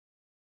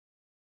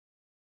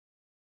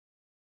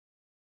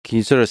Can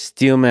you sort of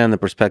steelman the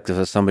perspective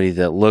of somebody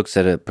that looks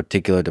at a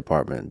particular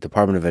Department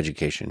of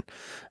Education,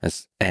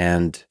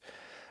 and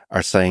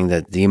are saying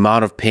that the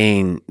amount of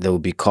pain that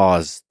would be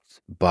caused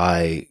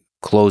by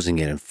closing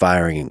it and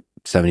firing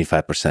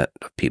 75%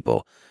 of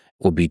people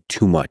will be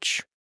too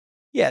much?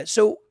 Yeah,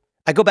 so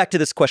I go back to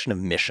this question of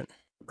mission,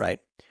 right?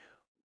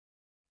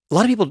 A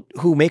lot of people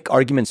who make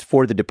arguments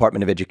for the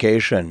Department of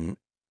Education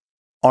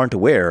aren't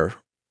aware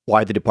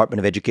why the Department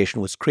of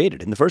Education was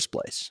created in the first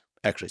place,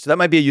 actually. So that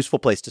might be a useful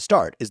place to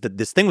start, is that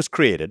this thing was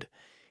created.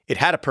 It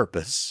had a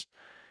purpose,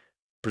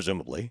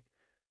 presumably.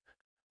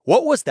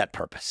 What was that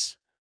purpose?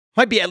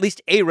 Might be at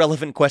least a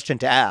relevant question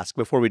to ask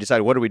before we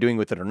decide what are we doing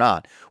with it or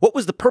not. What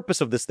was the purpose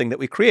of this thing that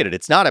we created?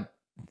 It's not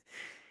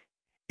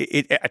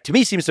to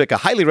me, seems like a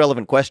highly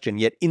relevant question,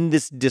 yet in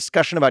this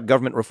discussion about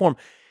government reform,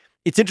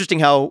 it's interesting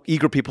how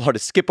eager people are to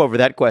skip over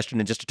that question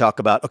and just to talk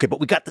about, okay, but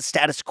we got the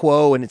status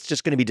quo and it's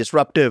just going to be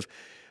disruptive,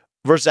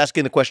 versus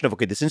asking the question of,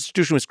 okay, this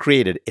institution was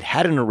created. It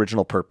had an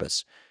original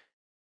purpose.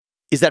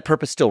 Is that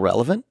purpose still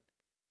relevant?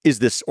 Is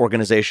this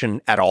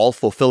organization at all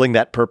fulfilling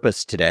that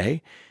purpose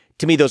today?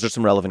 To me, those are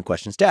some relevant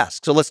questions to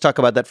ask. So let's talk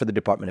about that for the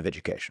Department of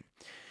Education.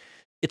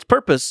 Its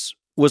purpose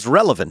was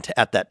relevant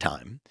at that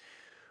time,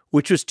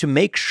 which was to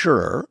make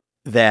sure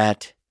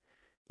that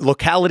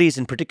localities,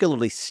 and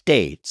particularly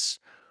states,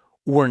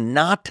 were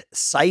not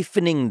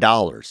siphoning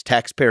dollars,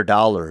 taxpayer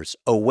dollars,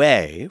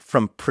 away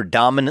from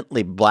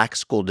predominantly black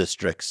school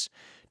districts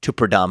to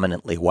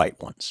predominantly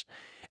white ones.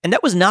 And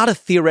that was not a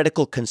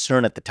theoretical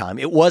concern at the time.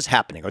 It was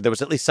happening, or there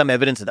was at least some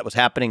evidence that was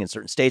happening in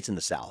certain states in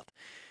the South.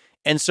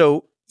 And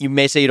so you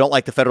may say you don't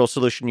like the federal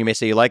solution. You may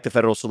say you like the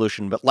federal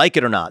solution, but like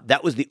it or not,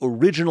 that was the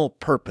original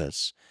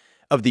purpose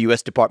of the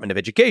U.S. Department of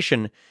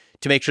Education,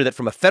 to make sure that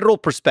from a federal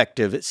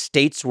perspective,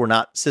 states were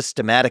not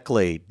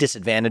systematically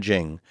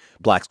disadvantaging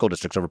black school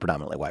districts over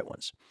predominantly white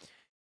ones.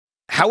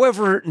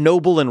 However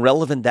noble and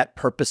relevant that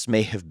purpose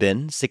may have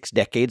been 6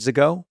 decades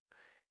ago,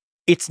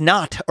 it's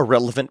not a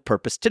relevant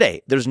purpose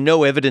today. There's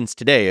no evidence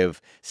today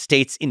of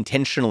states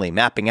intentionally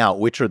mapping out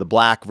which are the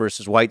black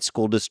versus white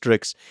school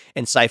districts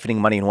and siphoning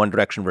money in one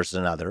direction versus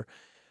another.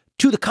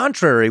 To the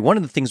contrary, one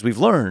of the things we've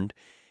learned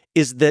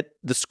is that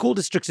the school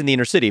districts in the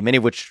inner city, many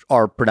of which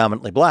are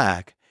predominantly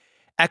black,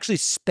 actually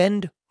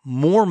spend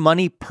more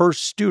money per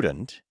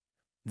student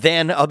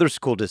than other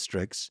school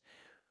districts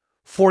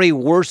for a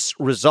worse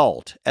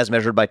result as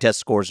measured by test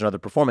scores and other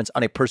performance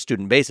on a per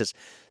student basis,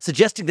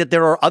 suggesting that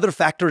there are other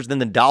factors than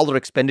the dollar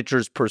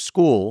expenditures per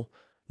school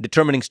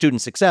determining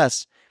student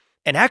success,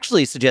 and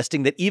actually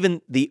suggesting that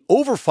even the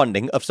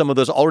overfunding of some of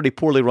those already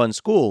poorly run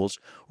schools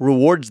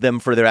rewards them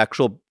for their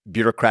actual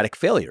bureaucratic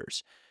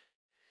failures.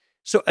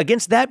 So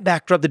against that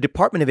backdrop, the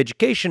Department of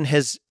Education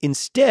has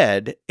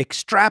instead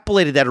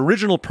extrapolated that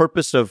original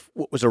purpose of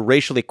what was a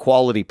racial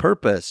equality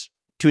purpose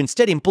to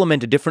instead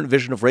implement a different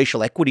vision of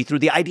racial equity through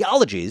the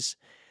ideologies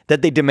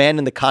that they demand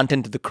in the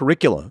content of the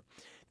curriculum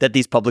that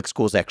these public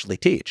schools actually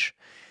teach.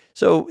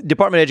 So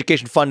Department of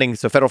Education funding,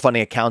 so federal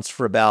funding accounts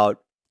for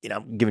about,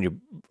 I'm giving you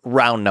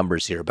round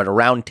numbers here, but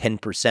around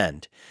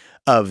 10%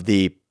 of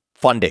the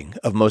funding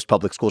of most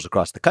public schools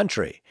across the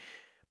country.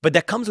 But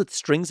that comes with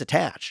strings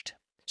attached.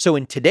 So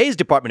in today's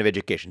Department of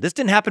Education, this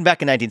didn't happen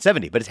back in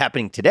 1970, but it's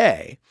happening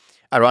today.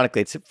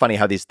 Ironically, it's funny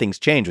how these things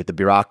change with the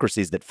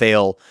bureaucracies that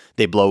fail.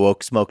 They blow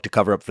smoke to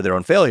cover up for their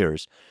own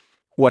failures.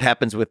 What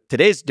happens with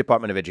today's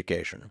Department of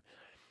Education?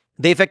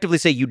 They effectively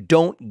say you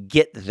don't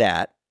get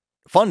that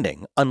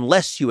funding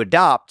unless you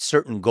adopt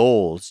certain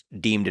goals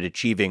deemed at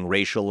achieving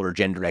racial or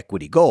gender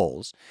equity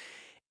goals.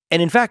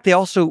 And in fact, they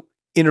also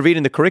intervene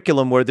in the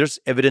curriculum where there's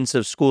evidence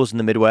of schools in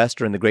the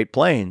Midwest or in the Great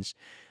Plains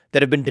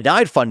that have been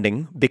denied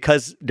funding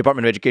because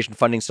Department of Education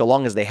funding, so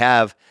long as they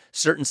have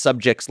certain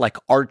subjects like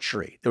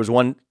archery. There was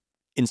one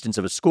instance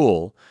of a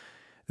school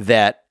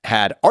that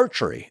had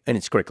archery in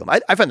its curriculum.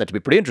 I find that to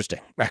be pretty interesting,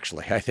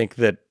 actually. I think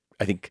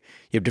you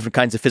have different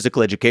kinds of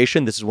physical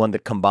education. This is one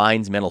that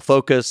combines mental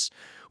focus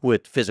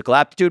with physical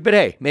aptitude. But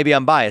hey, maybe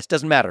I'm biased.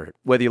 Doesn't matter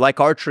whether you like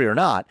archery or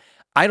not.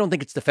 I don't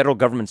think it's the federal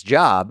government's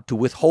job to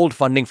withhold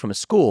funding from a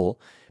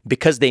school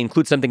because they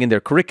include something in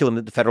their curriculum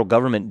that the federal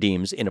government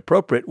deems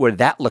inappropriate, where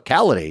that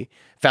locality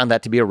found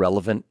that to be a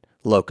relevant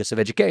locus of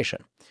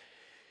education.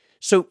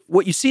 So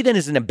what you see then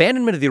is an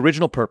abandonment of the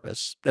original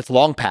purpose that's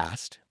long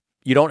past.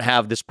 You don't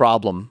have this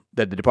problem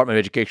that the Department of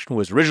Education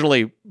was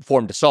originally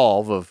formed to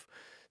solve of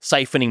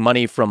siphoning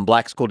money from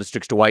black school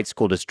districts to white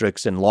school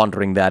districts and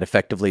laundering that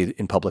effectively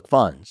in public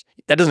funds.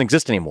 That doesn't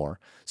exist anymore.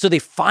 So they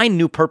find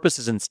new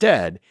purposes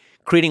instead,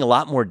 creating a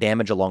lot more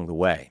damage along the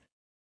way.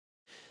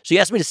 So you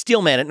asked me to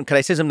steelman it, and could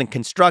I say something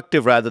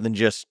constructive rather than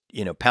just,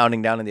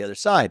 pounding down on the other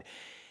side?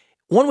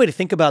 One way to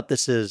think about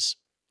this is,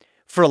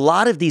 for a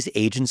lot of these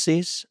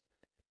agencies,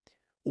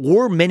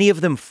 were many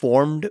of them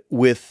formed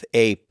with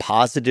a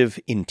positive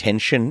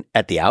intention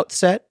at the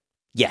outset?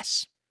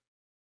 Yes.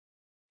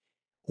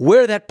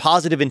 Where that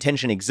positive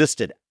intention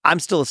existed, I'm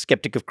still a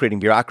skeptic of creating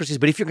bureaucracies,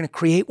 but if you're going to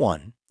create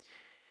one,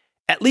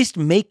 at least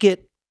make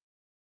it,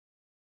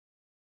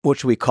 what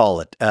should we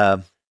call it?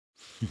 A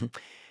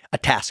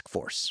task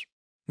force.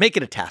 Make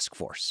it a task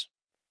force.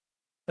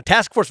 A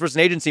task force versus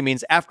an agency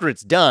means after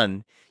it's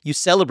done, you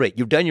celebrate,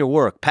 you've done your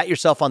work, pat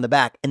yourself on the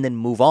back, and then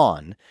move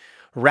on,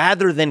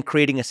 rather than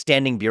creating a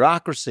standing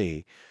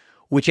bureaucracy,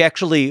 which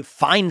actually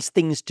finds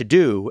things to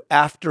do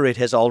after it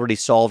has already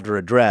solved or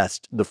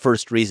addressed the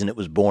first reason it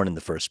was born in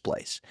the first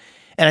place.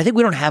 And I think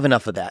we don't have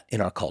enough of that in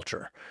our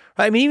culture.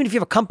 Right? I mean, even if you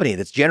have a company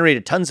that's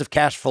generated tons of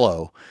cash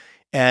flow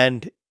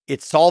and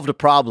it solved a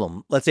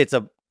problem, let's say it's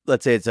a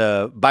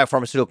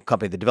biopharmaceutical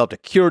company that developed a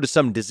cure to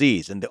some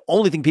disease, and the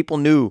only thing people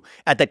knew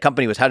at that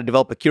company was how to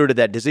develop a cure to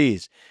that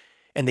disease,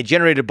 and they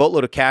generated a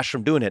boatload of cash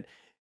from doing it.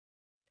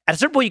 At a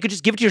certain point, you could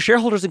just give it to your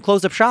shareholders and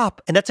close up shop,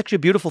 and that's actually a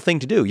beautiful thing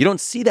to do. You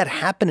don't see that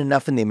happen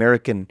enough in the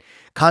American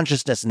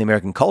consciousness and the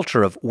American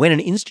culture of when an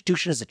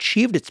institution has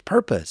achieved its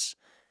purpose,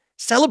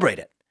 celebrate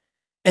it,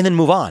 and then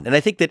move on. And I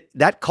think that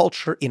that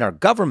culture in our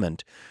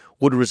government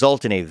would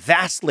result in a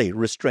vastly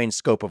restrained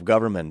scope of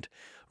government,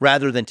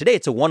 rather than today,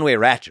 it's a one-way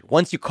ratchet.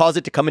 Once you cause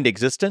it to come into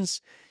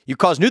existence, you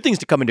cause new things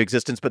to come into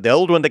existence, but the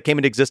old one that came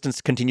into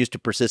existence continues to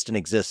persist and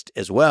exist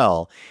as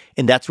well.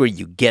 And that's where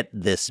you get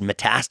this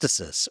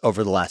metastasis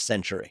over the last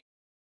century.